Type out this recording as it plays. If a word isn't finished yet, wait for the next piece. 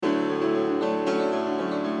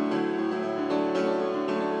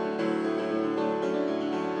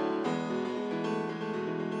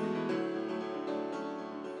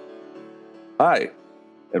Hi,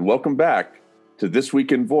 and welcome back to This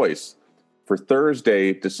Week in Voice for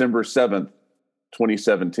Thursday, December 7th,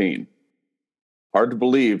 2017. Hard to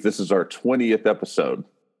believe this is our 20th episode.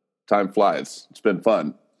 Time flies. It's been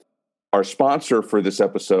fun. Our sponsor for this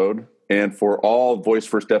episode and for all Voice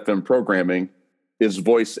First FM programming is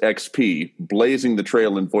Voice XP, blazing the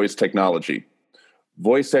trail in voice technology.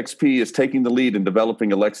 Voice XP is taking the lead in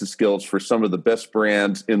developing Alexa skills for some of the best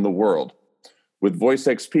brands in the world. With Voice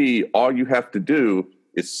XP, all you have to do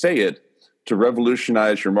is say it to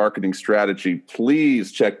revolutionize your marketing strategy.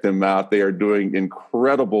 Please check them out. They are doing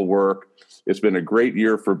incredible work. It's been a great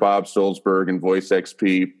year for Bob Stolzberg and Voice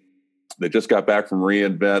XP. They just got back from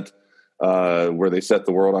reInvent, where they set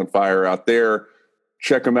the world on fire out there.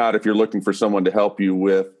 Check them out if you're looking for someone to help you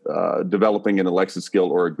with developing an Alexa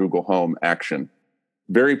skill or a Google Home action.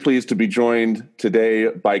 Very pleased to be joined today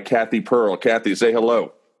by Kathy Pearl. Kathy, say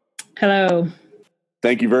hello. Hello.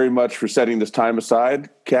 Thank you very much for setting this time aside.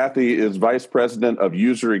 Kathy is Vice President of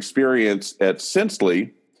User Experience at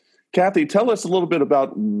Sensely. Kathy, tell us a little bit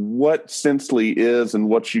about what Sensely is and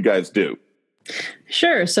what you guys do.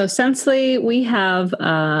 Sure. So Sensely, we have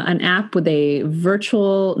an app with a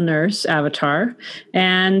virtual nurse avatar.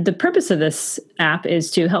 And the purpose of this app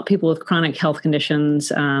is to help people with chronic health conditions,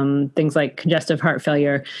 things like congestive heart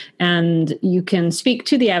failure. And you can speak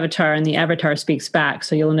to the avatar and the avatar speaks back.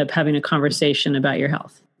 So you'll end up having a conversation about your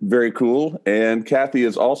health. Very cool. And Kathy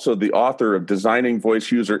is also the author of Designing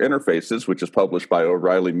Voice User Interfaces, which is published by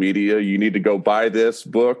O'Reilly Media. You need to go buy this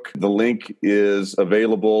book. The link is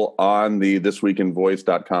available on the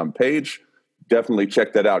thisweekinvoice.com page. Definitely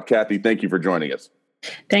check that out. Kathy, thank you for joining us.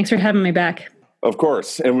 Thanks for having me back. Of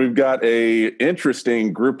course. And we've got a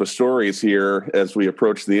interesting group of stories here as we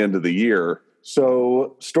approach the end of the year.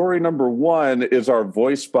 So story number one is our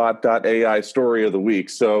VoiceBot.ai story of the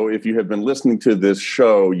week. So if you have been listening to this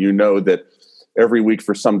show, you know that every week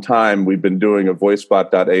for some time, we've been doing a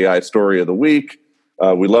VoiceBot.ai story of the week.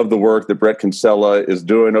 We love the work that Brett Kinsella is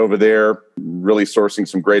doing over there, really sourcing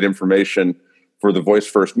some great information for the Voice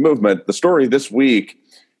First movement. The story this week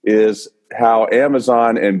is how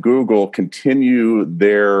Amazon and Google continue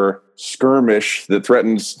their skirmish that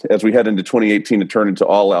threatens, as we head into 2018, to turn into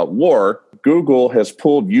all-out war. Google has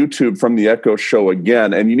pulled YouTube from the Echo Show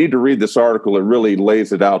again, and you need to read this article. It really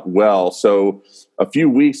lays it out well. So a few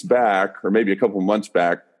weeks back, or maybe a couple months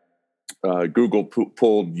back, Google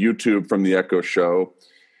pulled YouTube from the Echo Show,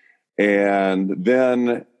 and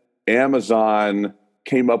then Amazon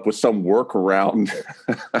came up with some workaround.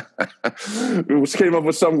 Came up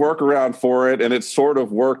with some workaround for it, and it sort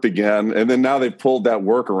of worked again. And then now they've pulled that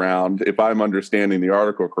workaround, if I'm understanding the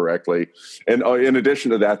article correctly. And in addition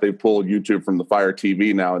to that, they pulled YouTube from the Fire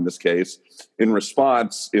TV now in this case, in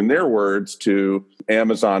response, in their words, to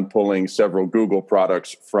Amazon pulling several Google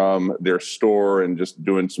products from their store and just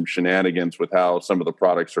doing some shenanigans with how some of the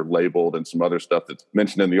products are labeled and some other stuff that's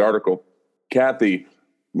mentioned in the article. Kathy,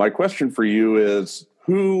 my question for you is,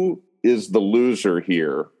 who is the loser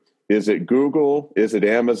here? Is it Google? Is it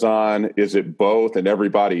Amazon? Is it both and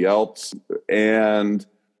everybody else? And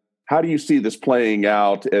how do you see this playing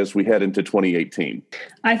out as we head into 2018?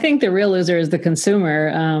 I think the real loser is the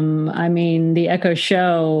consumer. The Echo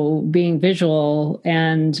Show being visual,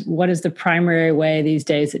 and what is the primary way these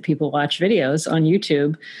days that people watch videos on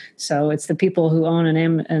YouTube? So it's the people who own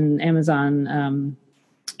an Amazon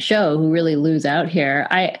show who really lose out here.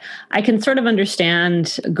 I can sort of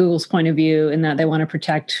understand Google's point of view in that they want to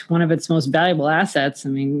protect one of its most valuable assets. I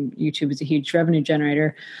mean, YouTube is a huge revenue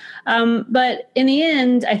generator. But in the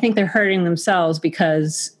end, I think they're hurting themselves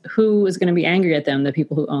because who is going to be angry at them? The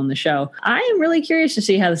people who own the show. I am really curious to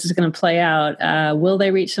see how this is going to play out. Will they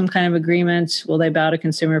reach some kind of agreement? Will they bow to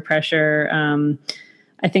consumer pressure?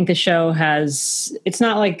 I think the show it's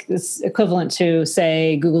not like it's equivalent to,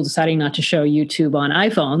 say, Google deciding not to show YouTube on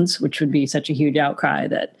iPhones, which would be such a huge outcry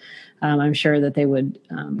that I'm sure that they would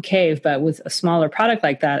cave. But with a smaller product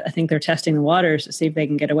like that, I think they're testing the waters to see if they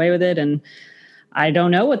can get away with it. And I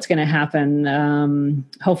don't know what's going to happen.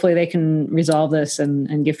 Hopefully they can resolve this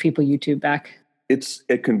and give people YouTube back. It's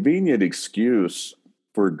a convenient excuse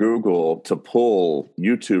for Google to pull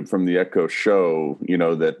YouTube from the Echo Show,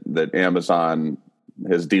 that Amazon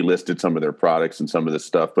has delisted some of their products and some of this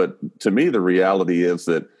stuff. But to me, the reality is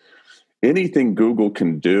that anything Google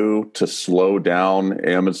can do to slow down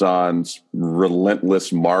Amazon's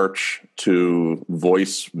relentless march to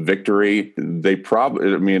voice victory,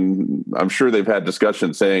 I'm sure they've had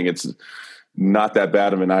discussions saying it's not that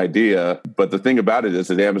bad of an idea. But the thing about it is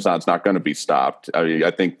that Amazon's not going to be stopped. I mean, I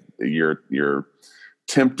think your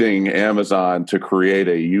tempting Amazon to create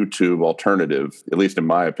a YouTube alternative, at least in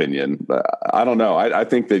my opinion. I don't know. I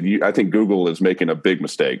think Google is making a big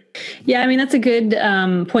mistake. Yeah, I mean, that's a good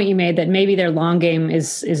point you made, that maybe their long game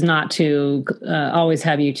is not to always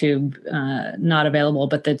have YouTube not available,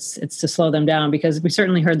 but it's to slow them down, because we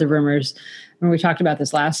certainly heard the rumors when we talked about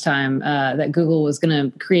this last time that Google was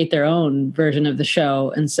going to create their own version of the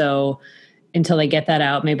show. And so until they get that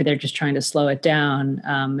out, maybe they're just trying to slow it down.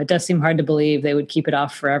 It does seem hard to believe they would keep it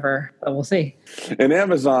off forever, but we'll see. And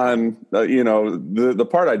Amazon, the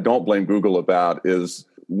part I don't blame Google about is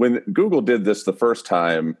when Google did this the first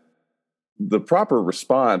time, the proper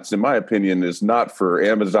response, in my opinion, is not for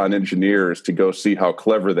Amazon engineers to go see how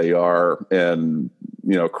clever they are and,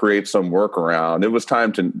 create some workaround. It was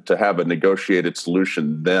time to have a negotiated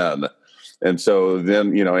solution then. And so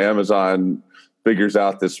then, Amazon figures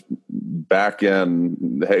out this back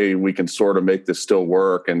end, hey, we can sort of make this still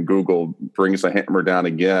work, and Google brings the hammer down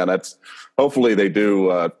again. Hopefully they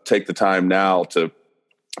do take the time now to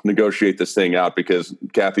negotiate this thing out, because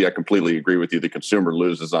Kathy, I completely agree with you. The consumer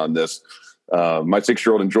loses on this. My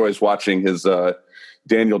 6-year-old enjoys watching his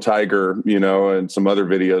Daniel Tiger, and some other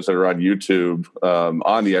videos that are on YouTube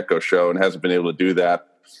on the Echo Show, and hasn't been able to do that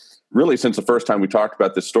really since the first time we talked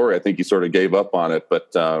about this story. I think he sort of gave up on it,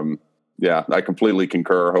 but yeah, I completely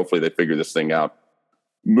concur. Hopefully they figure this thing out.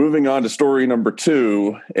 Moving on to story number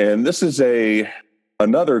 2, and this is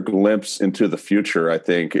another glimpse into the future, I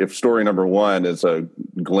think. If story number 1 is a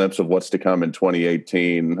glimpse of what's to come in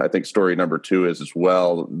 2018, I think story number 2 is as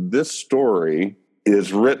well. This story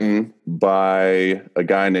is written by a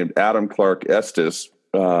guy named Adam Clark Estes,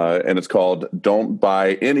 and it's called Don't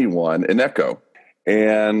Buy Anyone an Echo.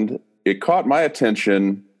 And it caught my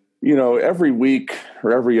attention. Every week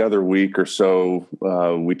or every other week or so,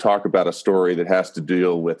 we talk about a story that has to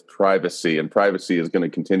deal with privacy, and privacy is going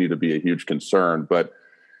to continue to be a huge concern. But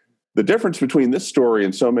the difference between this story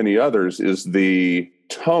and so many others is the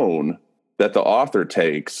tone that the author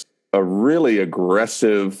takes, a really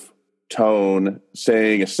aggressive tone,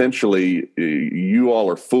 saying essentially, you all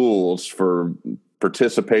are fools for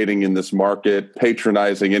participating in this market,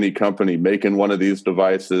 patronizing any company making one of these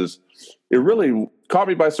devices. It really caught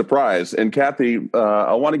me by surprise. And Kathy,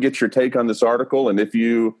 I want to get your take on this article, and if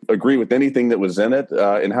you agree with anything that was in it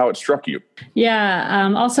and how it struck you.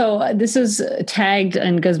 Yeah. Also, this is tagged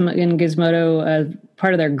in Gizmodo,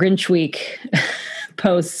 part of their Grinch Week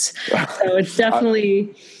posts. So it's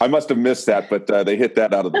definitely... I must have missed that, but they hit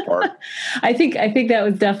that out of the park. I think that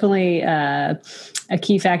was definitely a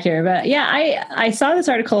key factor. But yeah, I saw this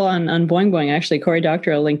article on Boing Boing, actually. Cory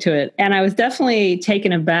Doctorow linked to it. And I was definitely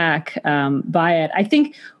taken aback by it. I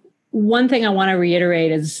think one thing I want to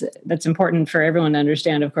reiterate that's important for everyone to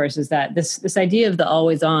understand, of course, is that this idea of the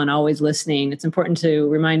always on, always listening, it's important to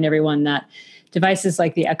remind everyone that devices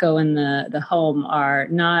like the Echo and the Home are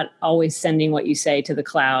not always sending what you say to the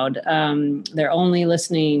cloud. They're only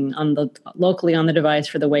listening locally on the device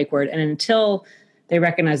for the wake word. And until they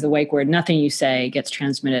recognize the wake word, nothing you say gets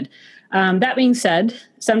transmitted. That being said,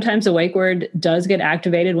 sometimes the wake word does get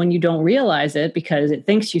activated when you don't realize it, because it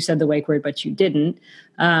thinks you said the wake word, but you didn't.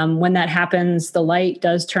 When that happens, the light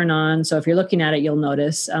does turn on. So if you're looking at it, you'll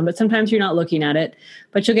notice. But sometimes you're not looking at it,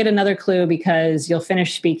 but you'll get another clue, because you'll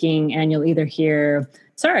finish speaking and you'll either hear,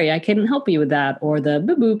 sorry, I couldn't help you with that, or the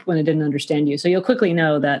boop boop when it didn't understand you. So you'll quickly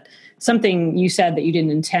know that something you said that you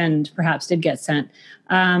didn't intend perhaps did get sent.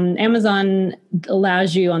 Amazon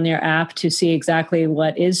allows you on their app to see exactly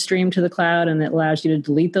what is streamed to the cloud, and it allows you to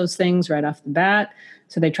delete those things right off the bat.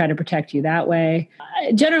 So they try to protect you that way.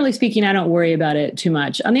 Generally speaking, I don't worry about it too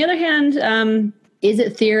much. On the other hand, is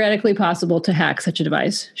it theoretically possible to hack such a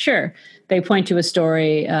device? Sure. They point to a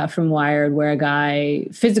story from Wired where a guy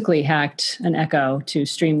physically hacked an Echo to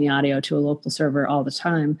stream the audio to a local server all the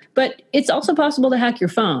time. But it's also possible to hack your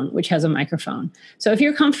phone, which has a microphone. So if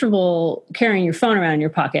you're comfortable carrying your phone around in your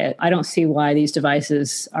pocket, I don't see why these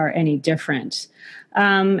devices are any different.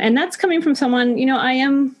 And that's coming from someone, I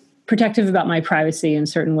am protective about my privacy in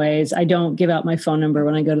certain ways. I don't give out my phone number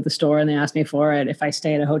when I go to the store and they ask me for it. If I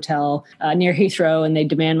stay at a hotel near Heathrow and they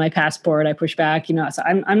demand my passport, I push back. So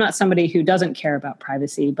I'm not somebody who doesn't care about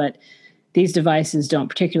privacy, but these devices don't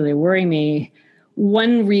particularly worry me.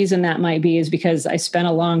 One reason that might be is because I spent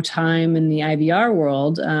a long time in the IVR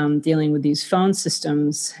world dealing with these phone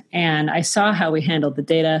systems, and I saw how we handled the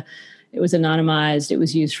data. It was anonymized. It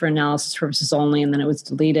was used for analysis purposes only, and then it was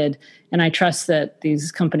deleted. And I trust that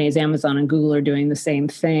these companies, Amazon and Google, are doing the same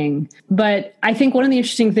thing. But I think one of the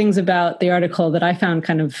interesting things about the article that I found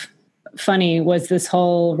kind of funny was this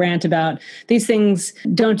whole rant about these things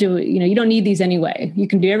don't do, you don't need these anyway. You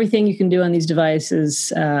can do everything you can do on these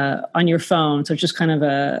devices on your phone. So it's just kind of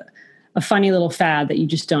a funny little fad that you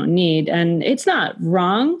just don't need. And it's not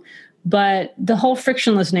wrong, but the whole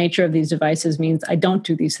frictionless nature of these devices means I don't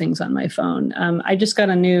do these things on my phone. I just got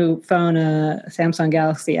a new phone, a Samsung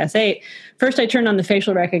Galaxy S8. First, I turned on the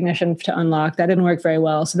facial recognition to unlock. That didn't work very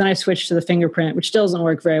well. So then I switched to the fingerprint, which still doesn't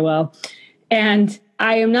work very well. And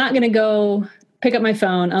I am not going to go pick up my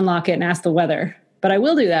phone, unlock it, and ask the weather. But I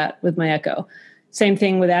will do that with my Echo. Same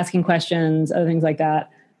thing with asking questions, other things like that.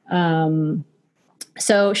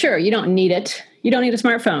 So sure, you don't need it. You don't need a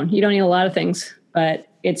smartphone. You don't need a lot of things, but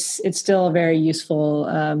it's still a very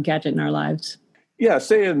useful gadget in our lives. Yeah,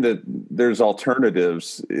 saying that there's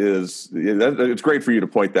alternatives it's great for you to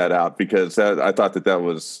point that out, because I thought that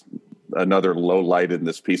was another low light in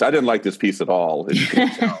this piece. I didn't like this piece at all, as you can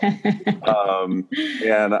tell.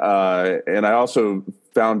 And I also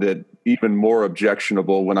found it even more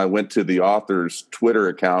objectionable when I went to the author's Twitter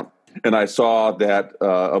account. And I saw that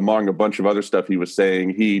among a bunch of other stuff he was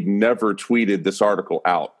saying, he never tweeted this article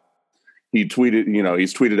out. He tweeted,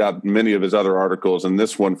 he's tweeted out many of his other articles, and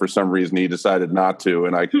this one, for some reason, he decided not to.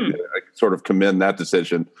 And I sort of commend that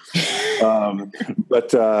decision.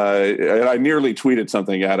 But I nearly tweeted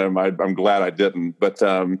something at him. I'm glad I didn't. But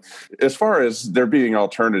as far as there being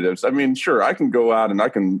alternatives, I mean, sure, I can go out and I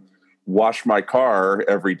can wash my car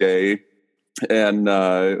every day, and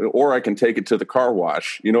or I can take it to the car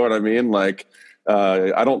wash. You know what I mean? Like,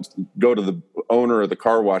 I don't go to the owner of the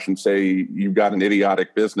car wash and say, you've got an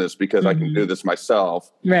idiotic business, because I can do this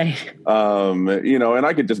myself. Right. And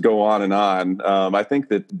I could just go on and on. I think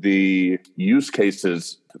that the use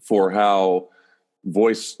cases for how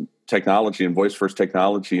voice technology and voice first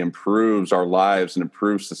technology improves our lives and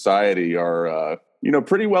improves society are,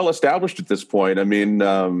 pretty well established at this point. I mean,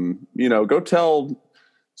 go tell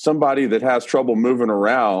somebody that has trouble moving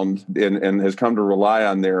around and has come to rely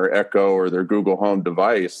on their Echo or their Google Home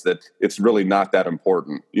device that it's really not that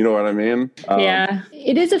important. You know what I mean? Yeah,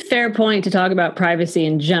 it is a fair point to talk about privacy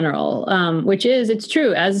in general, it's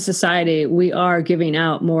true. As a society, we are giving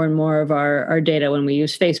out more and more of our data when we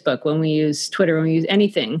use Facebook, when we use Twitter, when we use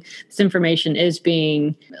anything. This information is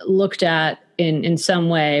being looked at in some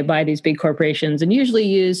way by these big corporations, and usually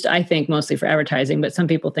used, I think, mostly for advertising, but some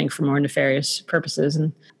people think for more nefarious purposes.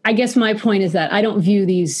 And I guess my point is that I don't view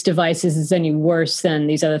these devices as any worse than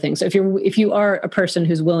these other things. So if you are a person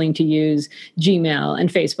who's willing to use Gmail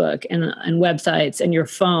and Facebook and websites and your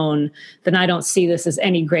phone, then I don't see this as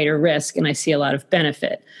any greater risk, and I see a lot of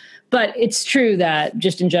benefit. But it's true that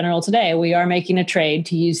just in general today, we are making a trade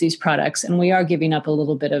to use these products, and we are giving up a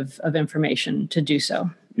little bit of information to do so.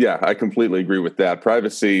 Yeah, I completely agree with that.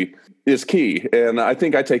 Privacy is key. And I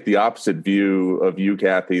think I take the opposite view of you,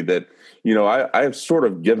 Kathy, that, I've sort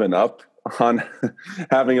of given up on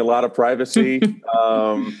having a lot of privacy, and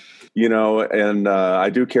I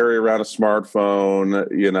do carry around a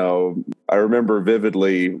smartphone. I remember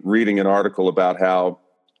vividly reading an article about how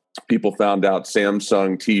people found out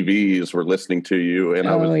Samsung TVs were listening to you. And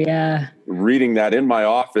I was reading that in my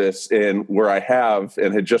office, and where I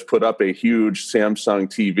had just put up a huge Samsung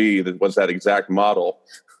TV that was that exact model.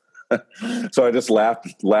 So I just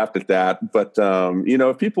laughed at that. But,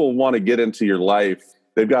 if people want to get into your life,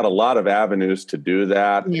 they've got a lot of avenues to do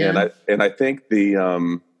that. Yeah. And I think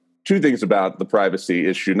the two things about the privacy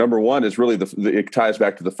issue. Number one is really it ties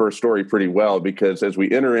back to the first story pretty well, because as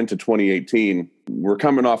we enter into 2018, we're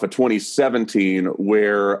coming off of 2017,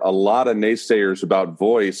 where a lot of naysayers about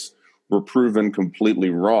voice were proven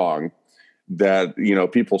completely wrong. That,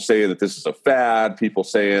 people saying that this is a fad, people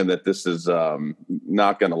saying that this is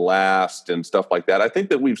not going to last and stuff like that. I think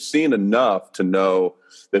that we've seen enough to know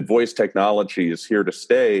that voice technology is here to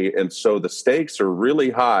stay. And so the stakes are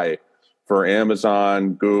really high for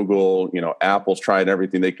Amazon, Google, Apple's trying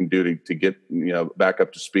everything they can do to get, back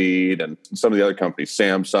up to speed, and some of the other companies,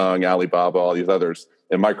 Samsung, Alibaba, all these others,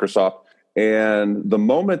 and Microsoft. And the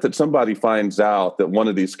moment that somebody finds out that one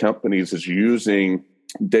of these companies is using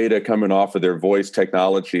data coming off of their voice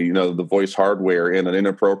technology, the voice hardware, in an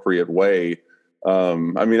inappropriate way,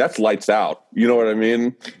 that's lights out. You know what I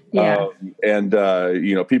mean? Yeah.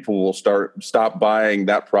 People will stop buying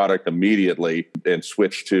that product immediately and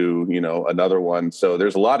switch to, another one. So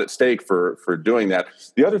there's a lot at stake for doing that.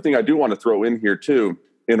 The other thing I do want to throw in here too,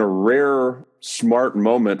 in a rare smart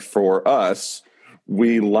moment for us,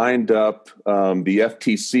 we lined up the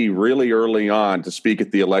FTC really early on to speak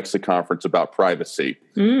at the Alexa conference about privacy.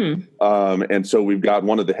 And so we've got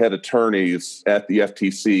one of the head attorneys at the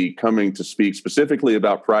FTC coming to speak specifically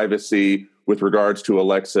about privacy with regards to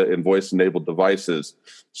Alexa and voice-enabled devices.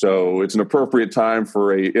 So it's an appropriate time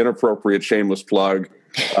for a inappropriate shameless plug.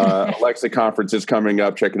 Alexa conference is coming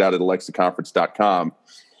up. Check it out at alexaconference.com.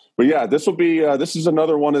 But yeah, this is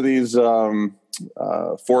another one of these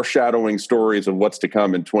foreshadowing stories of what's to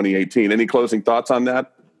come in 2018. Any closing thoughts on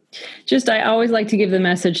that? I always like to give the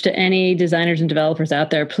message to any designers and developers out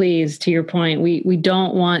there, please, to your point, we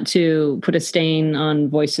don't want to put a stain on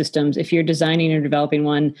voice systems. If you're designing or developing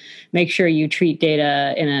one, make sure you treat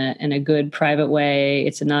data in a good private way.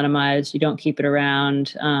 It's anonymized. You don't keep it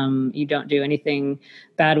around. You don't do anything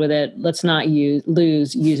bad with it. Let's not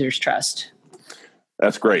lose users' trust.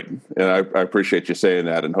 That's great. And I appreciate you saying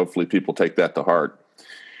that, and hopefully people take that to heart.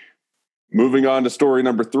 Moving on to story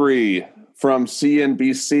number 3. From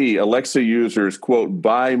CNBC, Alexa users, quote,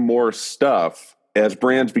 buy more stuff as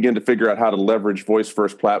brands begin to figure out how to leverage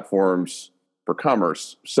voice-first platforms for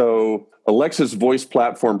commerce. So Alexa's voice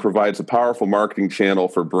platform provides a powerful marketing channel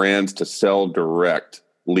for brands to sell direct,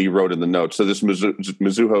 Lee wrote in the notes. So this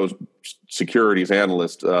Mizuho securities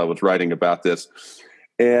analyst was writing about this.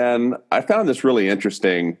 And I found this really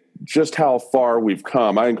interesting, just how far we've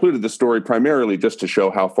come. I included the story primarily just to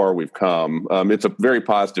show how far we've come. It's a very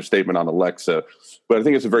positive statement on Alexa, but I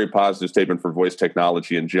think it's a very positive statement for voice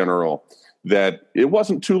technology in general, that it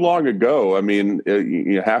wasn't too long ago. I mean,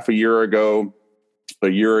 half a year ago,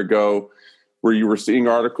 where you were seeing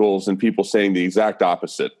articles and people saying the exact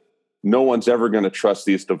opposite. No one's ever going to trust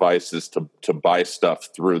these devices to buy stuff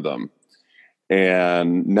through them.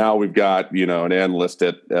 And now we've got, an analyst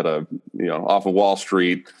at a, off of Wall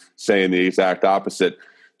Street saying the exact opposite.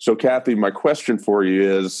 So, Kathy, my question for you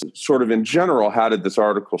is sort of in general, how did this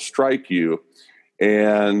article strike you?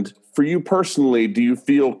 And for you personally, do you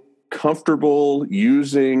feel comfortable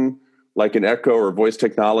using like an Echo or voice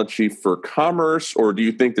technology for commerce, or do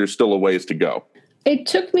you think there's still a ways to go? It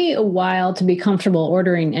took me a while to be comfortable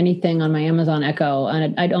ordering anything on my Amazon Echo,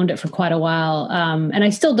 and I'd owned it for quite a while. And I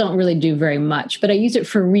still don't really do very much, but I use it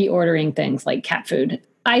for reordering things like cat food.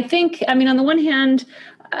 I think, on the one hand,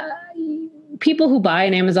 people who buy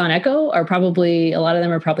an Amazon Echo a lot of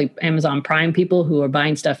them are probably Amazon Prime people who are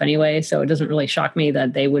buying stuff anyway. So it doesn't really shock me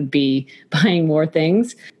that they would be buying more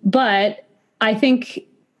things. But I think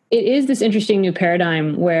it is this interesting new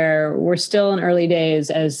paradigm where we're still in early days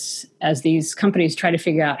as these companies try to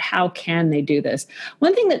figure out how can they do this.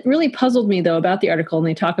 One thing that really puzzled me, though, about the article, and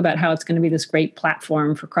they talk about how it's going to be this great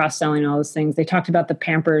platform for cross-selling all those things. They talked about the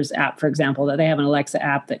Pampers app, for example, that they have an Alexa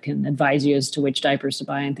app that can advise you as to which diapers to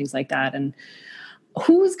buy and things like that. And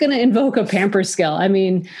who's going to invoke a Pampers skill?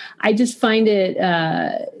 I just find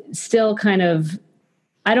it still kind of,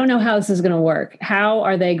 I don't know how this is going to work. How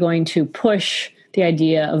are they going to push the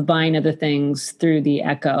idea of buying other things through the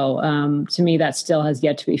Echo? To me, that still has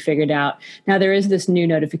yet to be figured out. Now, there is this new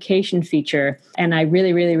notification feature, and I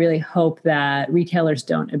really, really, really hope that retailers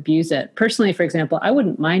don't abuse it. Personally, for example, I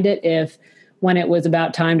wouldn't mind it if when it was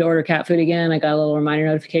about time to order cat food again, I got a little reminder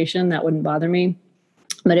notification. That wouldn't bother me.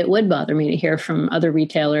 But it would bother me to hear from other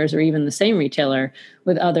retailers or even the same retailer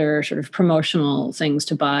with other sort of promotional things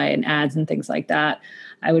to buy and ads and things like that.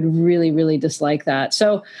 I would really, really dislike that.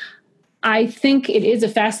 So I think it is a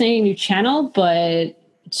fascinating new channel, but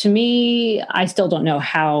to me, I still don't know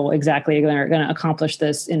how exactly they're going to accomplish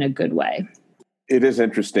this in a good way. It is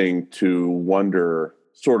interesting to wonder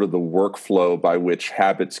sort of the workflow by which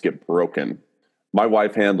habits get broken. My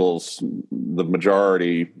wife handles the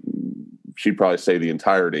majority, she'd probably say the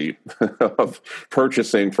entirety of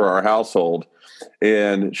purchasing for our household.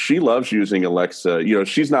 And she loves using Alexa.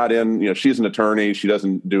 She's not in, she's an attorney. She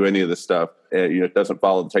doesn't do any of this stuff. Doesn't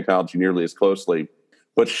follow the technology nearly as closely.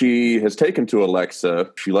 But she has taken to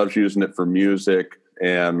Alexa. She loves using it for music.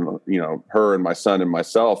 And, her and my son and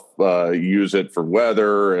myself use it for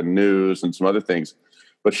weather and news and some other things.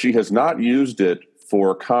 But she has not used it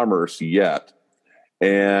for commerce yet.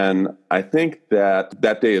 And I think that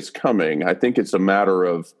day is coming. I think it's a matter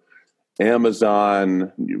of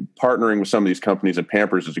Amazon partnering with some of these companies, and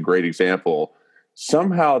Pampers is a great example.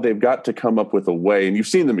 Somehow they've got to come up with a way, and you've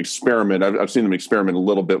seen them experiment. I've seen them experiment a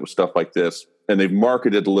little bit with stuff like this, and they've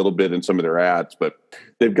marketed a little bit in some of their ads, but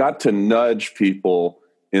they've got to nudge people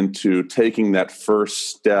into taking that first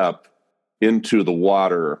step into the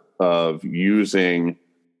water of using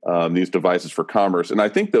these devices for commerce. And I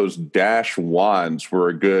think those Dash wands were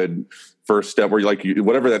a good first step, where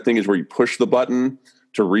whatever that thing is where you push the button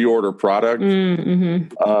to reorder product.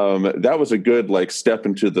 Mm-hmm. That was a good step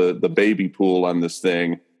into the baby pool on this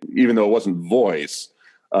thing. Even though it wasn't voice,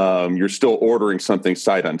 you're still ordering something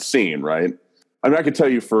sight unseen, right? I can tell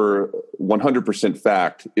you for 100%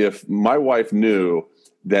 fact, if my wife knew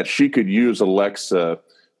that she could use Alexa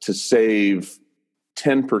to save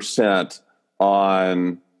 10%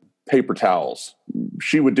 on paper towels,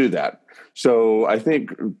 she would do that. So I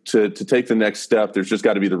think to take the next step, there's just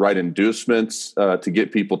got to be the right inducements to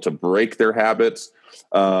get people to break their habits,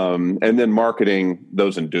 and then marketing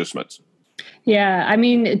those inducements. Yeah, I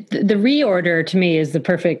mean, the reorder to me is the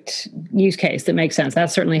perfect use case that makes sense.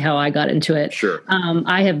 That's certainly how I got into it. Sure.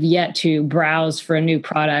 I have yet to browse for a new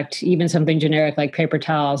product, even something generic like paper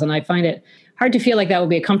towels, and I find it hard to feel like that will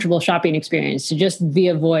be a comfortable shopping experience to just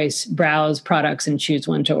via voice browse products and choose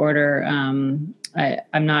one to order.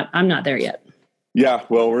 I'm not there yet. Yeah,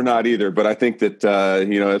 well, we're not either. But I think that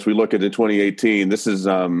as we look into 2018, this is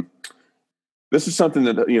something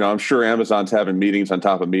that I'm sure Amazon's having meetings on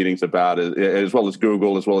top of meetings about, as well as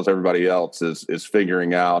Google, as well as everybody else is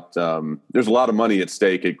figuring out. There's a lot of money at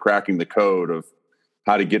stake at cracking the code of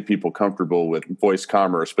how to get people comfortable with voice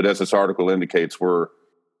commerce. But as this article indicates, we're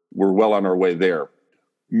well on our way there.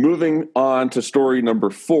 Moving on to story number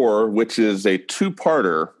 4, which is a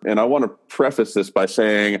two-parter. And I want to preface this by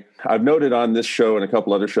saying I've noted on this show and a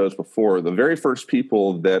couple other shows before, the very first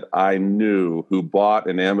people that I knew who bought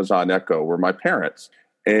an Amazon Echo were my parents.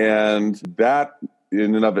 And that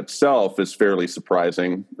in and of itself is fairly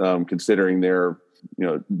surprising, considering their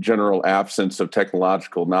general absence of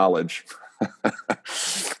technological knowledge.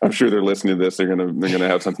 I'm sure they're listening to this. They're gonna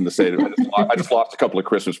have something to say. I just lost a couple of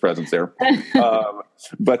Christmas presents there. So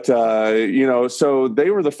they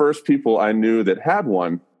were the first people I knew that had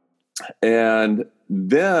one. And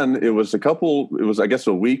then it was I guess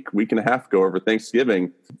a week and a half ago over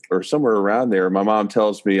Thanksgiving or somewhere around there. My mom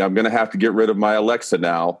tells me I'm going to have to get rid of my Alexa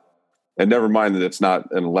now. And never mind that it's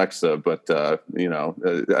not an Alexa, but I'm going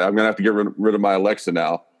to have to get rid of my Alexa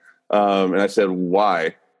now. And I said,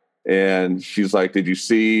 why? And she's like, did you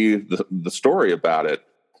see the story about it?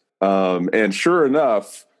 And sure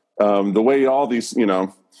enough, the way all these,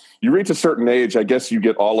 you reach a certain age, I guess you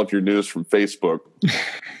get all of your news from Facebook.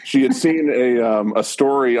 She had seen a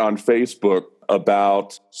story on Facebook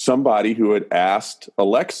about somebody who had asked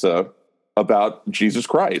Alexa about Jesus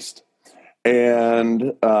Christ.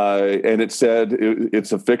 And it said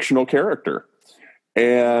it's a fictional character.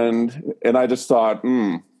 And I just thought,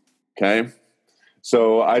 okay.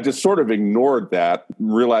 So I just sort of ignored that,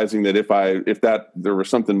 realizing that if there was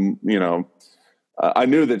something, I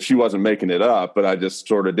knew that she wasn't making it up, but I just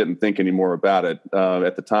sort of didn't think any more about it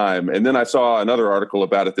at the time. And then I saw another article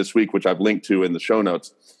about it this week, which I've linked to in the show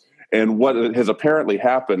notes. And what has apparently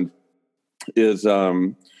happened is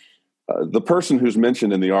the person who's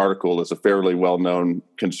mentioned in the article is a fairly well-known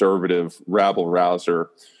conservative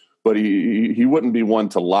rabble-rouser, but he wouldn't be one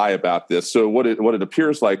to lie about this. So what it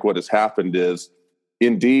appears like what has happened is,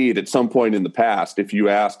 indeed, at some point in the past, if you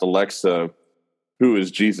asked Alexa, who is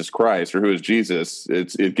Jesus Christ or who is Jesus,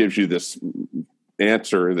 it gives you this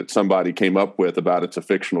answer that somebody came up with about it's a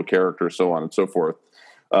fictional character, so on and so forth.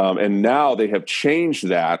 And now they have changed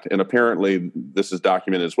that, and apparently this is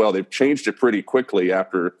documented as well. They've changed it pretty quickly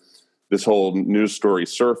after this whole news story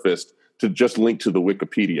surfaced to just link to the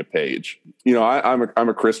Wikipedia page. I'm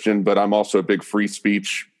a Christian, but I'm also a big free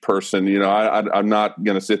speech person. I'm not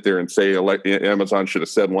going to sit there and say Amazon should have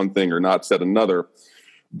said one thing or not said another.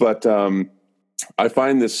 But I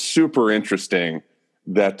find this super interesting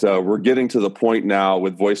that we're getting to the point now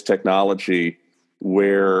with voice technology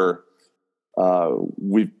where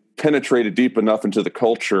we've penetrated deep enough into the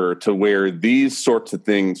culture to where these sorts of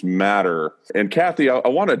things matter. And Kathy, I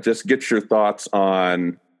want to just get your thoughts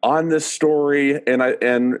on this story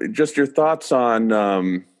and just your thoughts on,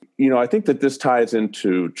 I think that this ties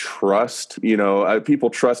into trust.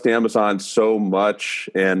 People trust Amazon so much,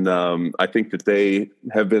 and I think that they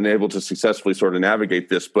have been able to successfully sort of navigate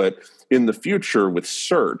this. But in the future with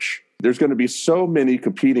search, there's going to be so many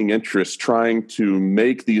competing interests trying to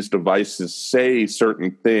make these devices say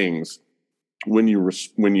certain things when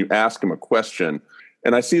you ask them a question.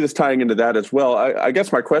 And I see this tying into that as well. I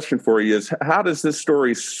guess my question for you is, how does this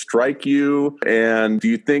story strike you? And do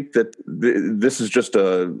you think that this is just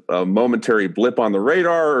a momentary blip on the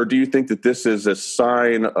radar, or do you think that this is a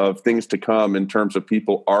sign of things to come in terms of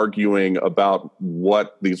people arguing about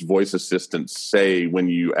what these voice assistants say when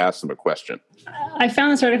you ask them a question? I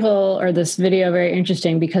found this article or this video very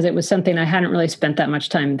interesting because it was something I hadn't really spent that much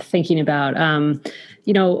time thinking about.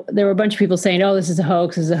 There were a bunch of people saying, oh, this is a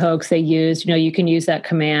hoax they used. You can use that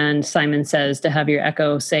command, Simon Says, to have your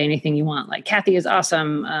Echo say anything you want. Like, Kathy is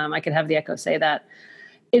awesome. I could have the Echo say that.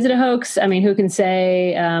 Is it a hoax? I mean, who can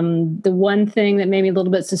say? The one thing that made me a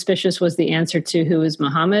little bit suspicious was the answer to who is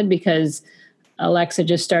Muhammad, because Alexa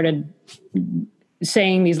just started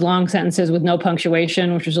saying these long sentences with no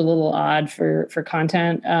punctuation, which was a little odd for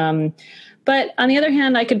content. But on the other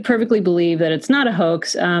hand, I could perfectly believe that it's not a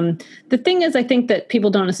hoax. The thing is, I think that people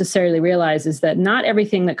don't necessarily realize is that not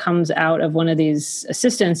everything that comes out of one of these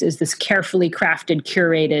assistants is this carefully crafted,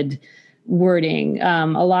 curated wording.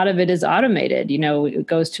 A lot of it is automated. It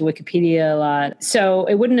goes to Wikipedia a lot. So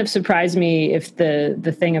it wouldn't have surprised me if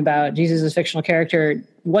the thing about Jesus' fictional character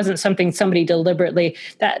wasn't something somebody deliberately,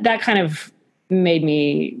 that kind of made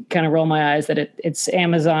me kind of roll my eyes that it's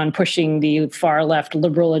Amazon pushing the far left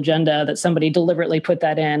liberal agenda, that somebody deliberately put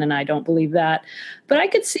that in. And I don't believe that. But I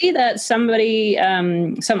could see that somebody,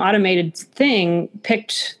 some automated thing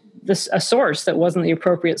picked a source that wasn't the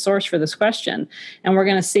appropriate source for this question. And we're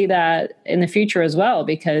going to see that in the future as well,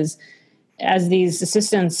 because as these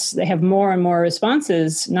assistants, they have more and more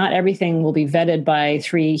responses, not everything will be vetted by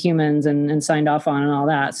 3 humans and signed off on and all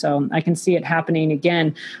that. So I can see it happening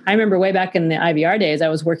again. I remember way back in the IVR days, I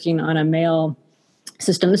was working on a mail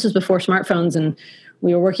system. This was before smartphones, and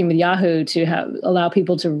we were working with Yahoo to allow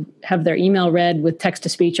people to have their email read with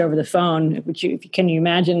text-to-speech over the phone, which can you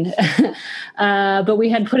imagine? But we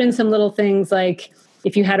had put in some little things like,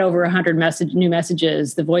 if you had over 100 new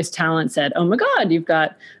messages, the voice talent said, "Oh my God, you've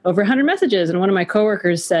got over 100 messages." And one of my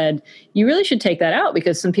coworkers said, "You really should take that out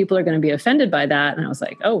because some people are going to be offended by that." And I was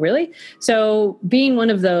like, "Oh, really?" So being one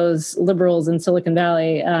of those liberals in Silicon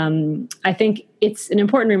Valley, I think it's an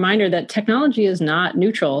important reminder that technology is not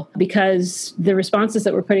neutral, because the responses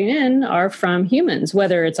that we're putting in are from humans,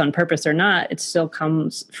 whether it's on purpose or not. It still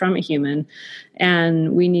comes from a human.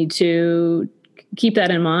 And we need to keep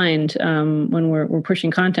that in mind when we're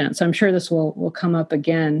pushing content. So I'm sure this will come up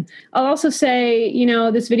again. I'll also say,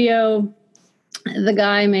 this video, the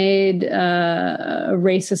guy made a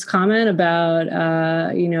racist comment about,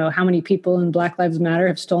 how many people in Black Lives Matter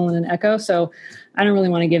have stolen an Echo. So I don't really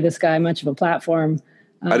want to give this guy much of a platform.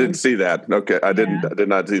 I didn't see that. Okay. I did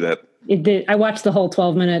not see that. I watched the whole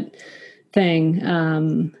 12-minute thing.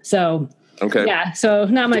 Okay. Yeah. So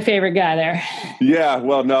not my favorite guy there. Yeah.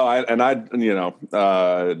 Well, no, I'm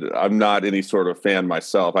not any sort of fan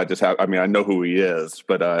myself. I know who he is,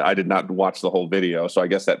 but I did not watch the whole video. So I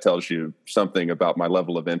guess that tells you something about my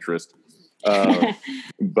level of interest.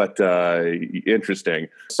 But interesting.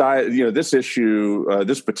 So, this issue,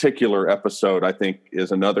 this particular episode, I think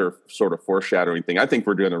is another sort of foreshadowing thing. I think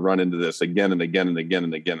we're going to run into this again and again and again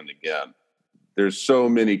and again and again. There's so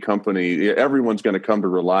many companies, everyone's going to come to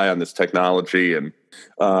rely on this technology. And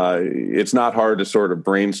it's not hard to sort of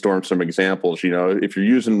brainstorm some examples. If you're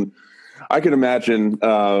using, I can imagine,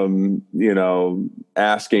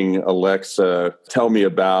 asking Alexa, tell me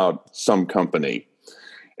about some company.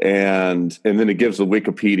 And then it gives the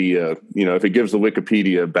Wikipedia, if it gives the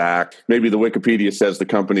Wikipedia back, maybe the Wikipedia says the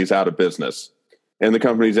company's out of business. And the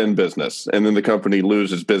company's in business, and then the company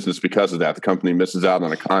loses business because of that. The company misses out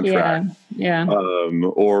on a contract. Yeah.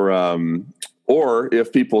 Or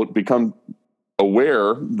if people become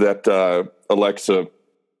aware that Alexa,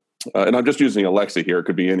 and I'm just using Alexa here, it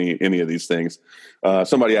could be any of these things.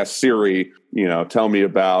 Somebody asks Siri, tell me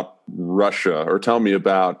about Russia, or tell me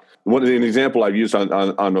about an example I've used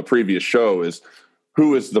on a previous show is,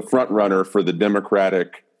 who is the front runner for the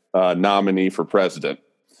Democratic nominee for president?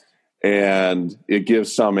 And it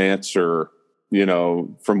gives some answer,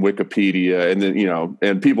 from Wikipedia, and then,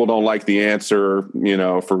 and people don't like the answer,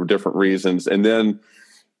 for different reasons. And then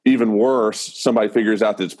even worse, somebody figures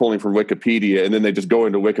out that it's pulling from Wikipedia, and then they just go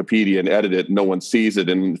into Wikipedia and edit it, and no one sees it.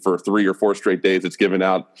 And for 3 or 4 straight days, it's given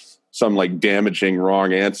out some damaging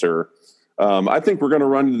wrong answer. I think we're going to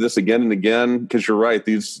run into this again and again, because you're right.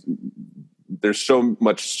 There's so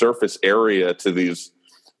much surface area to these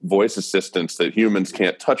voice assistants that humans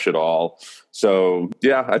can't touch at all. So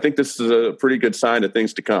yeah, I think this is a pretty good sign of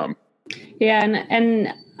things to come. Yeah.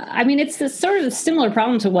 And I mean, it's this sort of similar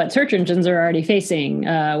problem to what search engines are already facing.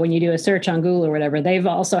 When you do a search on Google or whatever, they've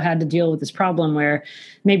also had to deal with this problem where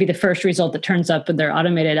maybe the first result that turns up in their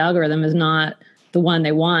automated algorithm is not the one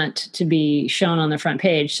they want to be shown on the front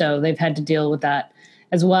page. So they've had to deal with that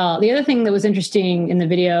as well. The other thing that was interesting in the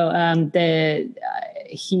video,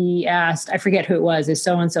 he asked, I forget who it was, is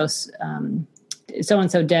so-and-so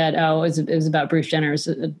dead? Oh, it was about Bruce Jenner. It was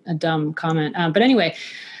a dumb comment. But anyway,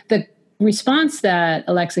 the response that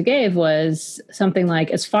Alexa gave was something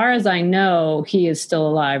like, as far as I know, he is still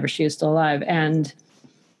alive, or she is still alive. And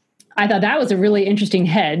I thought that was a really interesting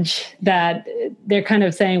hedge, that they're kind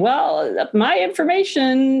of saying, well, my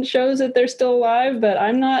information shows that they're still alive, but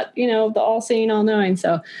I'm not, the all-seeing, all-knowing.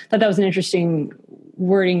 So I thought that was an interesting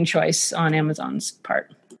wording choice on Amazon's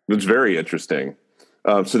part. It's very interesting.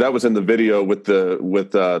 So that was in the video with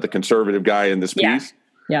the conservative guy in this piece.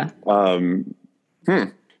 Yeah.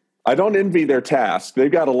 I don't envy their task.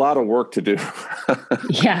 They've got a lot of work to do.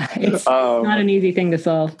 Yeah, it's not an easy thing to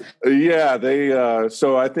solve. Yeah,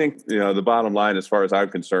 so I think, the bottom line, as far as I'm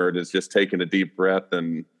concerned, is just taking a deep breath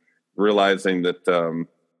and realizing that,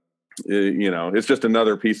 it's just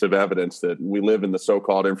another piece of evidence that we live in the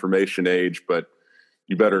so-called information age, but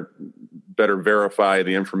you better verify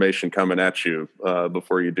the information coming at you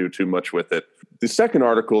before you do too much with it. The second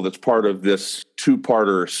article that's part of this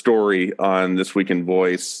two-parter story on This Week in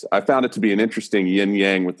Voice, I found it to be an interesting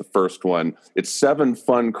yin-yang with the first one. It's 7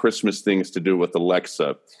 fun Christmas things to do with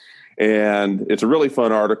Alexa. And it's a really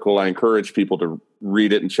fun article. I encourage people to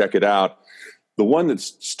read it and check it out. The one that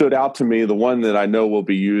stood out to me, the one that I know we'll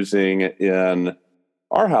be using in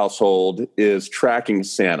our household, is tracking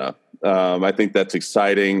Santa. I think that's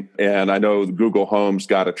exciting. And I know Google Home's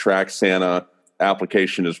got a Track Santa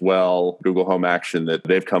application as well, Google Home Action, that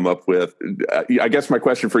they've come up with. I guess my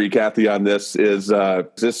question for you, Kathy, on this is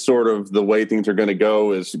this sort of the way things are going to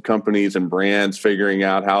go? Is companies and brands figuring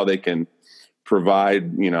out how they can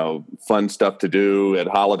provide, fun stuff to do at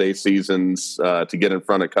holiday seasons to get in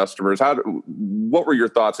front of customers? What were your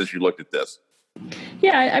thoughts as you looked at this?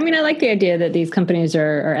 Yeah, I mean, I like the idea that these companies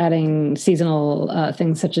are adding seasonal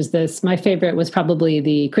things such as this. My favorite was probably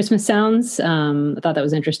the Christmas sounds. I thought that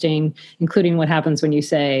was interesting, including what happens when you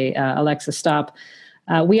say, Alexa, stop.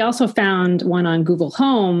 We also found one on Google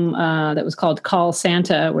Home that was called Call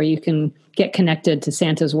Santa, where you can get connected to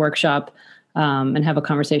Santa's workshop and have a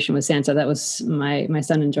conversation with Santa. That was my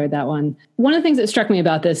son enjoyed that one. One of the things that struck me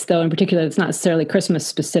about this, though, in particular, it's not necessarily Christmas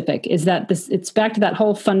specific, is that it's back to that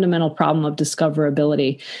whole fundamental problem of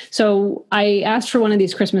discoverability. So I asked for one of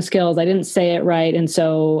these Christmas skills. I didn't say it right. And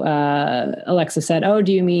so Alexa said, oh,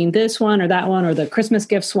 do you mean this one or that one or the Christmas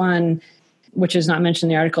gifts one, which is not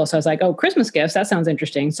mentioned in the article. So I was like, oh, Christmas gifts, that sounds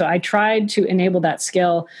interesting. So I tried to enable that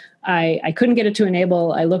skill. I couldn't get it to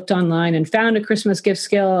enable. I looked online and found a Christmas gift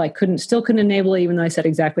skill. I still couldn't enable it, even though I said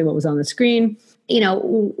exactly what was on the screen.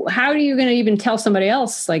 How are you going to even tell somebody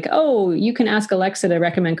else, like, oh, you can ask Alexa to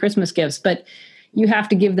recommend Christmas gifts, but you have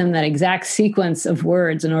to give them that exact sequence of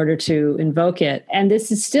words in order to invoke it. And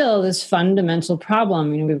this is still this fundamental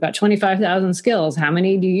problem. We've got 25,000 skills. How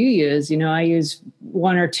many do you use? I use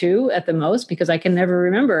 1 or 2 at the most because I can never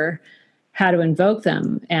remember how to invoke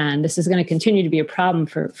them. And this is going to continue to be a problem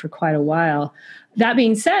for quite a while. That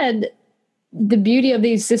being said, the beauty of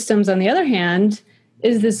these systems, on the other hand,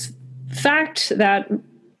 is this fact that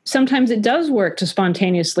sometimes it does work to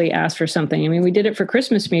spontaneously ask for something. I mean, we did it for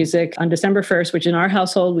Christmas music on December 1st, which in our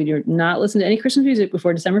household, we do not listen to any Christmas music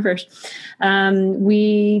before December 1st.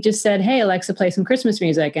 We just said, hey, Alexa, play some Christmas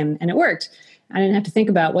music. And it worked. I didn't have to think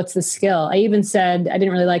about what's the skill. I even said I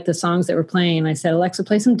didn't really like the songs that were playing. I said, Alexa,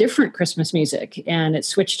 play some different Christmas music. And it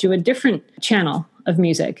switched to a different channel of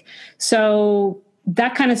music. So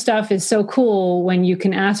that kind of stuff is so cool when you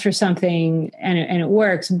can ask for something and it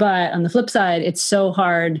works. But on the flip side, it's so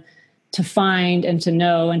hard to find and to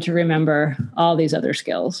know and to remember all these other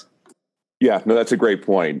skills. Yeah, no, that's a great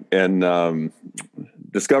point. And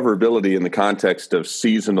discoverability in the context of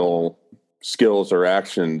seasonal skills or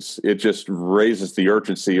actions, it just raises the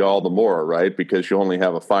urgency all the more, right? Because you only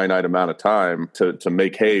have a finite amount of time to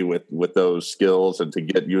make hay with those skills and to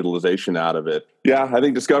get utilization out of it. Yeah, I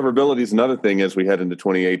think discoverability is another thing as we head into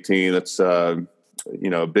 2018. That's a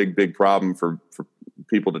big problem for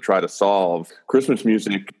people to try to solve. Christmas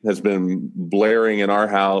music has been blaring in our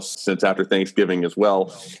house since after Thanksgiving as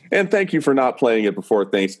well. And thank you for not playing it before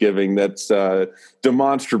Thanksgiving. That's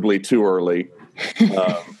demonstrably too early.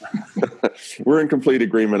 We're in complete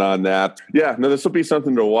agreement on that. Yeah, no, this will be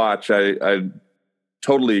something to watch. I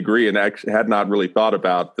totally agree, and actually had not really thought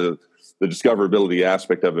about the discoverability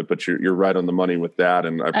aspect of it, but you're right on the money with that,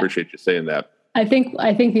 and I appreciate you saying that. I think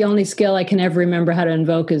the only skill I can ever remember how to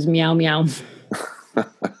invoke is meow meow.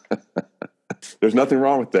 There's nothing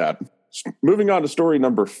wrong with that. Moving on to story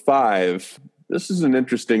number 5. This is an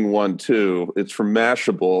interesting one too. It's from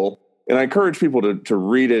Mashable. And I encourage people to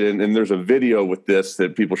read it, and there's a video with this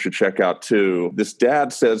that people should check out too. This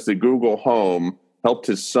dad says that Google Home helped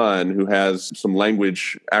his son, who has some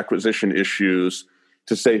language acquisition issues,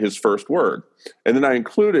 to say his first word. And then I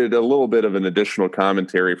included a little bit of an additional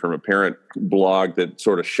commentary from a parent blog that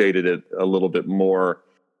sort of shaded it a little bit more.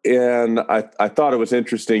 And I thought it was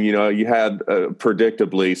interesting. You had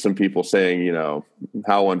predictably some people saying,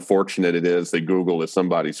 how unfortunate it is that Google is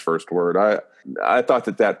somebody's first word. I thought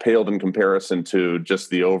that paled in comparison to just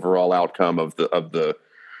the overall outcome of the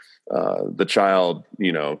child,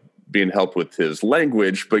 being helped with his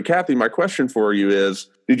language. But Kathy, my question for you is,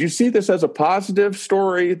 did you see this as a positive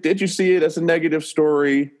story? Did you see it as a negative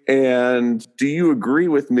story? And do you agree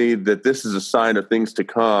with me that this is a sign of things to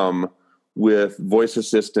come with voice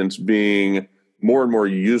assistants being more and more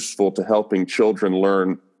useful to helping children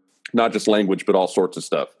learn not just language, but all sorts of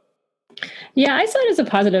stuff? Yeah, I saw it as a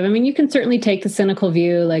positive. I mean, you can certainly take the cynical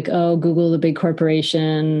view, like, oh, Google, the big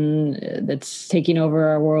corporation that's taking over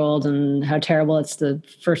our world, and how terrible it's the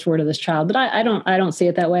first word of this child. But I don't see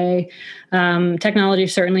it that way. Technology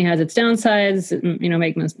certainly has its downsides,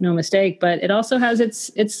 make no mistake, but it also has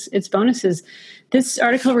its bonuses. This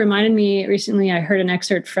article reminded me recently, I heard an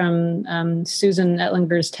excerpt from Susan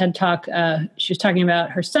Etlinger's TED Talk. She was talking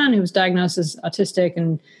about her son who was diagnosed as autistic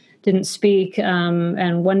and didn't speak.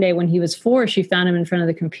 And one day when he was 4, she found him in front of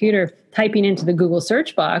the computer, typing into the Google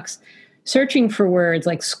search box, searching for words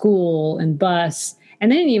like school and bus.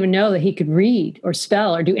 And they didn't even know that he could read or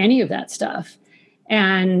spell or do any of that stuff.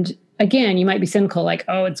 And again, you might be cynical, like,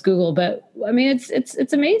 oh, it's Google. But I mean,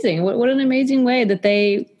 it's amazing. What an amazing way that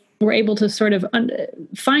they were able to sort of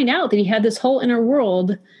find out that he had this whole inner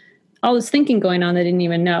world, all this thinking going on they didn't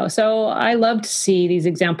even know. So I love to see these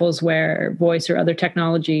examples where voice or other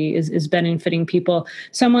technology is benefiting people.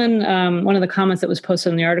 Someone, one of the comments that was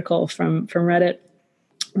posted in the article from Reddit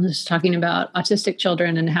was talking about autistic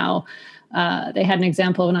children and how they had an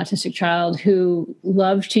example of an autistic child who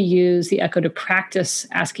loved to use the Echo to practice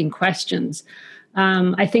asking questions.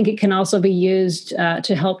 I think it can also be used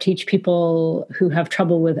to help teach people who have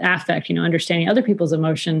trouble with affect, understanding other people's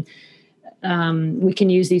emotion. We can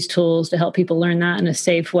use these tools to help people learn that in a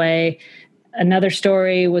safe way. Another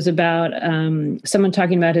story was about someone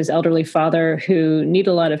talking about his elderly father who needed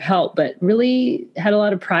a lot of help, but really had a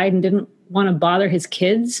lot of pride and didn't want to bother his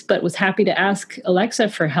kids, but was happy to ask Alexa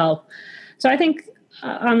for help. So I think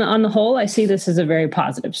on the whole, I see this as a very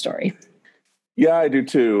positive story. Yeah, I do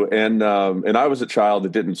too. And I was a child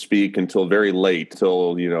that didn't speak until very late,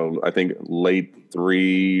 till, I think late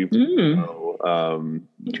 3.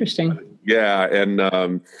 Interesting. Yeah. And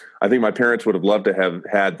I think my parents would have loved to have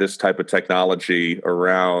had this type of technology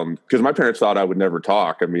around, because my parents thought I would never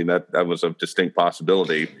talk. I mean, that was a distinct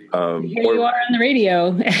possibility. Here you are on the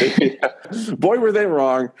radio. Yeah. Boy, were they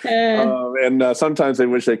wrong. And sometimes they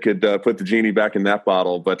wish they could put the genie back in that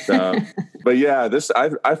bottle. But but yeah,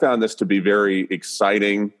 I found this to be very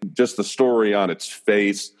exciting, just the story on its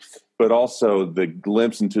face, but also the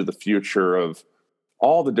glimpse into the future of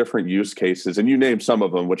all the different use cases, and you named some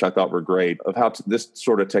of them, which I thought were great, of how this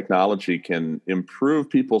sort of technology can improve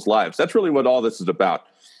people's lives. That's really what all this is about.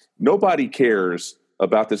 Nobody cares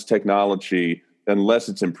about this technology unless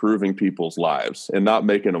it's improving people's lives and not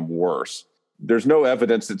making them worse. There's no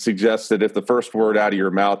evidence that suggests that if the first word out of your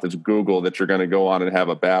mouth is Google, that you're going to go on and have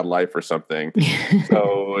a bad life or something.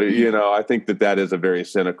 So, I think that is a very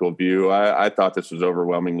cynical view. I thought this was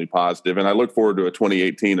overwhelmingly positive, and I look forward to a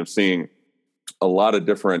 2018 of seeing a lot of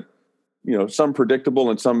different, some predictable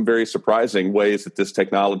and some very surprising ways that this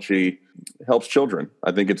technology helps children.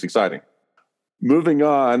 I think it's exciting. Moving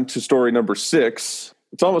on to story number 6,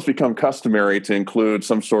 it's almost become customary to include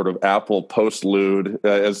some sort of Apple postlude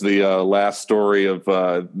as the last story of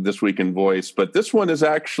This Week in Voice. But this one is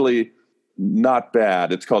actually not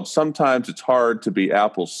bad. It's called Sometimes It's Hard to Be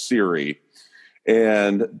Apple's Siri.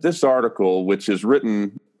 And this article, which is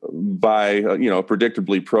written by a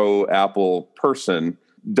predictably pro-Apple person,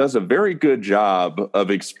 does a very good job of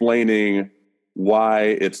explaining why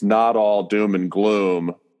it's not all doom and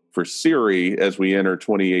gloom for Siri as we enter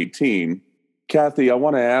 2018. Kathy, I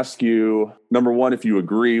want to ask you, number one, if you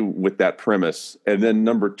agree with that premise, and then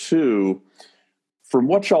number 2, from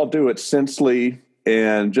what y'all do at Sensely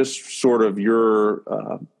and just sort of your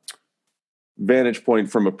vantage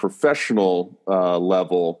point from a professional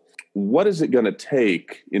level, what is it going to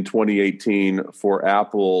take in 2018 for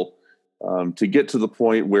Apple to get to the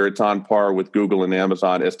point where it's on par with Google and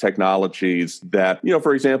Amazon as technologies that,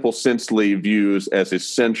 for example, Sensely views as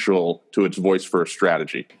essential to its voice-first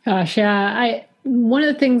strategy? Gosh, yeah. One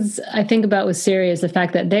of the things I think about with Siri is the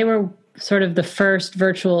fact that they were sort of the first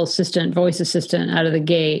virtual assistant, voice assistant out of the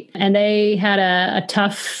gate. And they had a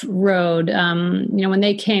tough road. When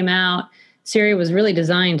they came out, Siri was really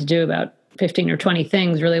designed to do about 15 or 20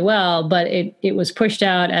 things really well, but it was pushed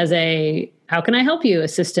out as a how can I help you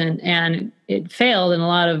assistant, and it failed in a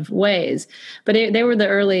lot of ways. But they were the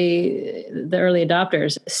early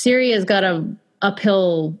adopters. Siri has got a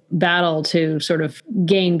uphill battle to sort of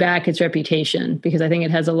gain back its reputation, because I think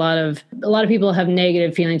it has a lot of people have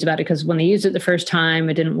negative feelings about it because when they used it the first time,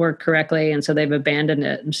 it didn't work correctly. And so they've abandoned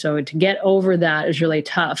it. And so to get over that is really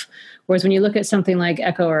tough. Whereas when you look at something like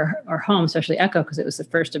Echo or Home, especially Echo, because it was the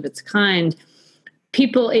first of its kind,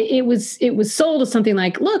 people, it was sold as something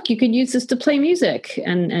like, look, you could use this to play music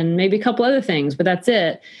and maybe a couple other things, but that's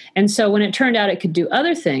it. And so when it turned out it could do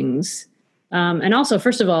other things, and also,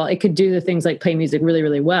 first of all, it could do the things like play music really,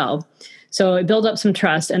 really well. So it built up some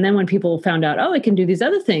trust. And then when people found out, oh, it can do these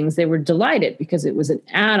other things, they were delighted because it was an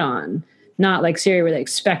add-on, not like Siri where they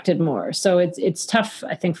expected more. So it's tough,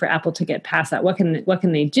 I think, for Apple to get past that. What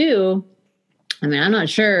can they do? I mean, I'm not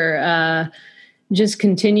sure. Just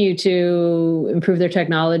continue to improve their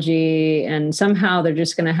technology, and somehow they're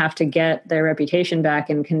just going to have to get their reputation back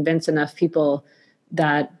and convince enough people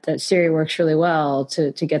that Siri works really well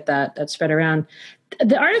to get that spread around.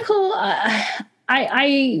 The article,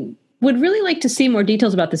 I would really like to see more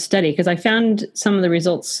details about the study, because I found some of the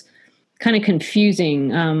results kind of confusing.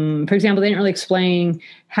 For example, they didn't really explain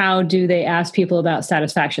how do they ask people about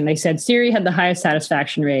satisfaction. They said Siri had the highest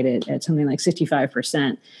satisfaction rate at something like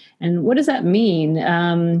 65%. And what does that mean?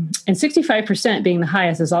 And 65% being the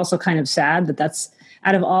highest is also kind of sad that's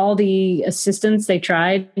out of all the assistants they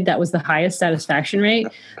tried, that was the highest satisfaction rate.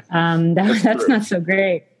 That's not so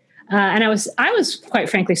great. And I was quite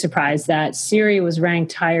frankly surprised that Siri was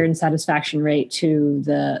ranked higher in satisfaction rate to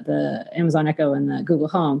the Amazon Echo and the Google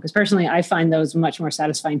Home, because personally I find those much more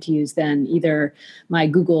satisfying to use than either my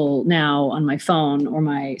Google Now on my phone or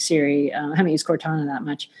my Siri. I haven't used Cortana that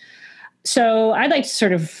much. So I'd like to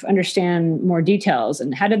sort of understand more details.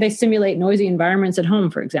 And how did they simulate noisy environments at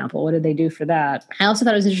home, for example? What did they do for that? I also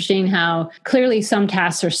thought it was interesting how clearly some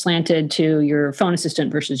tasks are slanted to your phone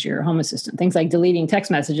assistant versus your home assistant. Things like deleting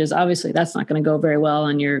text messages, obviously that's not going to go very well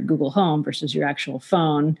on your Google Home versus your actual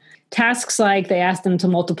phone. Tasks like they asked them to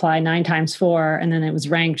multiply 9 times 4, and then it was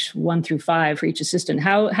ranked 1 through 5 for each assistant.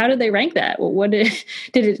 How did they rank that? What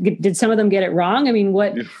did some of them get it wrong? I mean,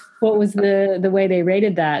 what was the way they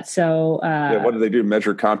rated that? So what did they do?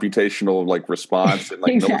 Measure computational response in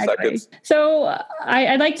exactly. milliseconds? So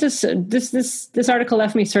I'd like to. This article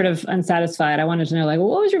left me sort of unsatisfied. I wanted to know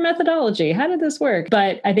what was your methodology? How did this work?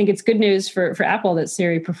 But I think it's good news for Apple that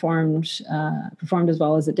Siri performed as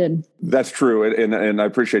well as it did. That's true, and I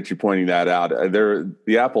appreciate you pointing that out.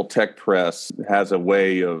 The Apple Tech Press has a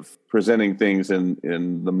way of presenting things in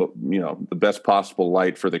the best possible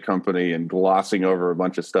light for the company and glossing over a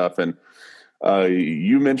bunch of stuff. And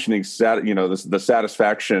you mentioning the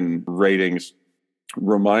satisfaction ratings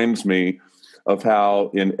reminds me of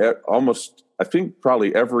how in almost, I think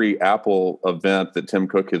probably every Apple event that Tim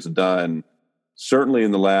Cook has done, certainly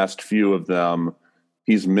in the last few of them,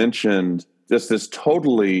 he's mentioned just this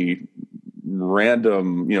totally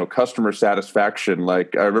random, customer satisfaction.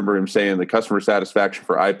 Like I remember him saying the customer satisfaction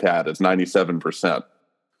for iPad is 97%.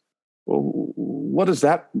 Well, what is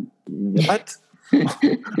that? What?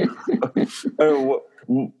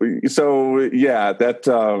 So yeah,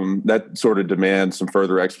 that sort of demands some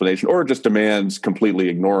further explanation, or just demands completely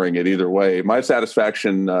ignoring it. Either way, my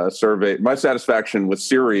satisfaction with Siri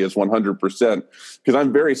is 100% because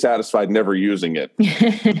I'm very satisfied never using it.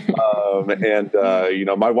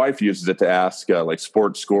 My wife uses it to ask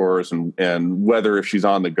sports scores and weather if she's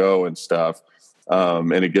on the go and stuff,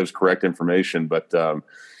 and it gives correct information. But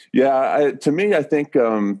to me, I think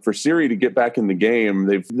for Siri to get back in the game,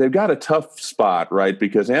 they've got a tough spot, right?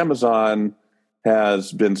 Because Amazon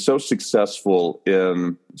has been so successful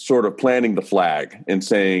in sort of planting the flag and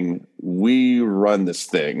saying, we run this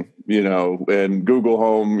thing, and Google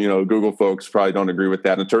Home, Google folks probably don't agree with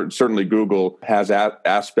that. And certainly Google has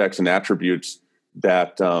aspects and attributes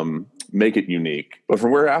that make it unique. But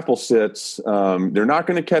from where Apple sits, they're not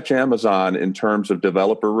going to catch Amazon in terms of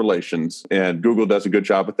developer relations, and Google does a good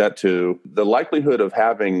job with that too. The likelihood of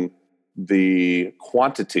having the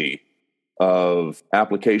quantity of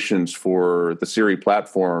applications for the Siri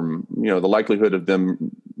platform, the likelihood of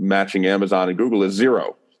them matching Amazon and Google is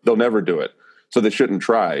 0. They'll never do it. So they shouldn't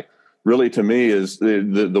try. Really, to me, is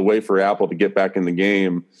the way for Apple to get back in the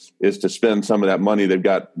game is to spend some of that money they've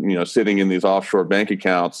got, sitting in these offshore bank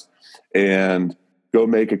accounts and go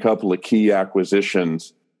make a couple of key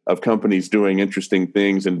acquisitions of companies doing interesting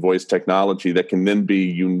things in voice technology that can then be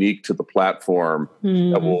unique to the platform,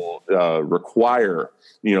 that will require,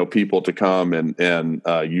 people to come and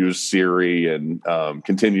use Siri and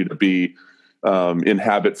continue to be in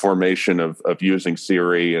habit formation of using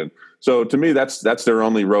Siri. And so to me, that's their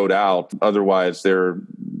only road out. Otherwise, they're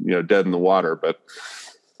dead in the water. But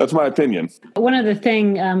That's my opinion. One other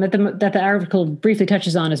thing that the article briefly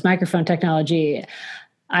touches on is microphone technology.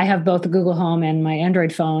 I have both the Google Home and my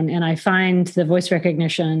Android phone, and I find the voice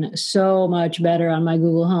recognition so much better on my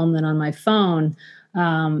Google Home than on my phone.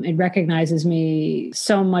 It recognizes me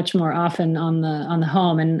so much more often on the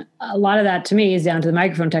home, and a lot of that to me is down to the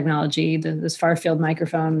microphone technology. This far field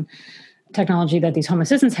microphone technology that these home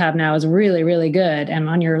assistants have now is really, really good. And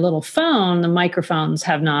on your little phone, the microphones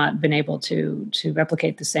have not been able to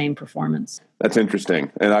replicate the same performance. That's interesting.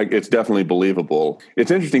 And it's definitely believable.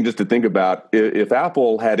 It's interesting just to think about if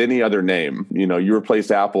Apple had any other name, you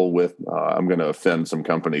replace Apple with, I'm going to offend some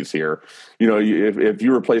companies here. If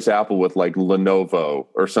you replace Apple with like Lenovo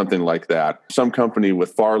or something like that, some company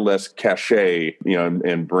with far less cachet,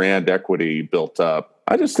 and brand equity built up,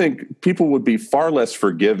 I just think people would be far less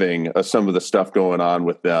forgiving of some of the stuff going on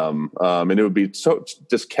with them. And it would be so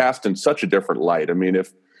just cast in such a different light. I mean,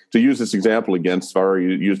 to use this example again, sorry, you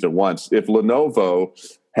used it once. If Lenovo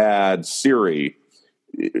had Siri,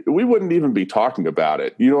 we wouldn't even be talking about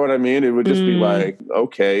it. You know what I mean? It would just be like,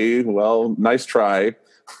 okay, well, nice try.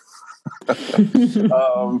 But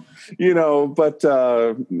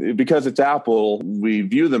because it's Apple, we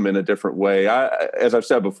view them in a different way. As I've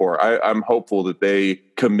said before, I'm hopeful that they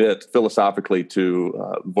commit philosophically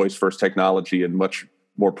to voice first technology in much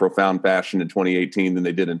more profound fashion in 2018 than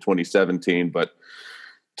they did in 2017. But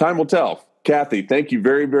time will tell. Kathy, thank you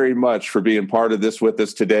very, very much for being part of this with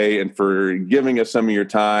us today and for giving us some of your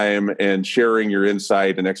time and sharing your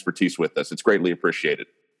insight and expertise with us. It's greatly appreciated.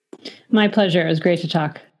 My pleasure. It was great to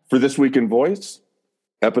talk. For This Week in Voice,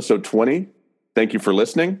 episode 20, thank you for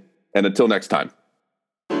listening, and until next time.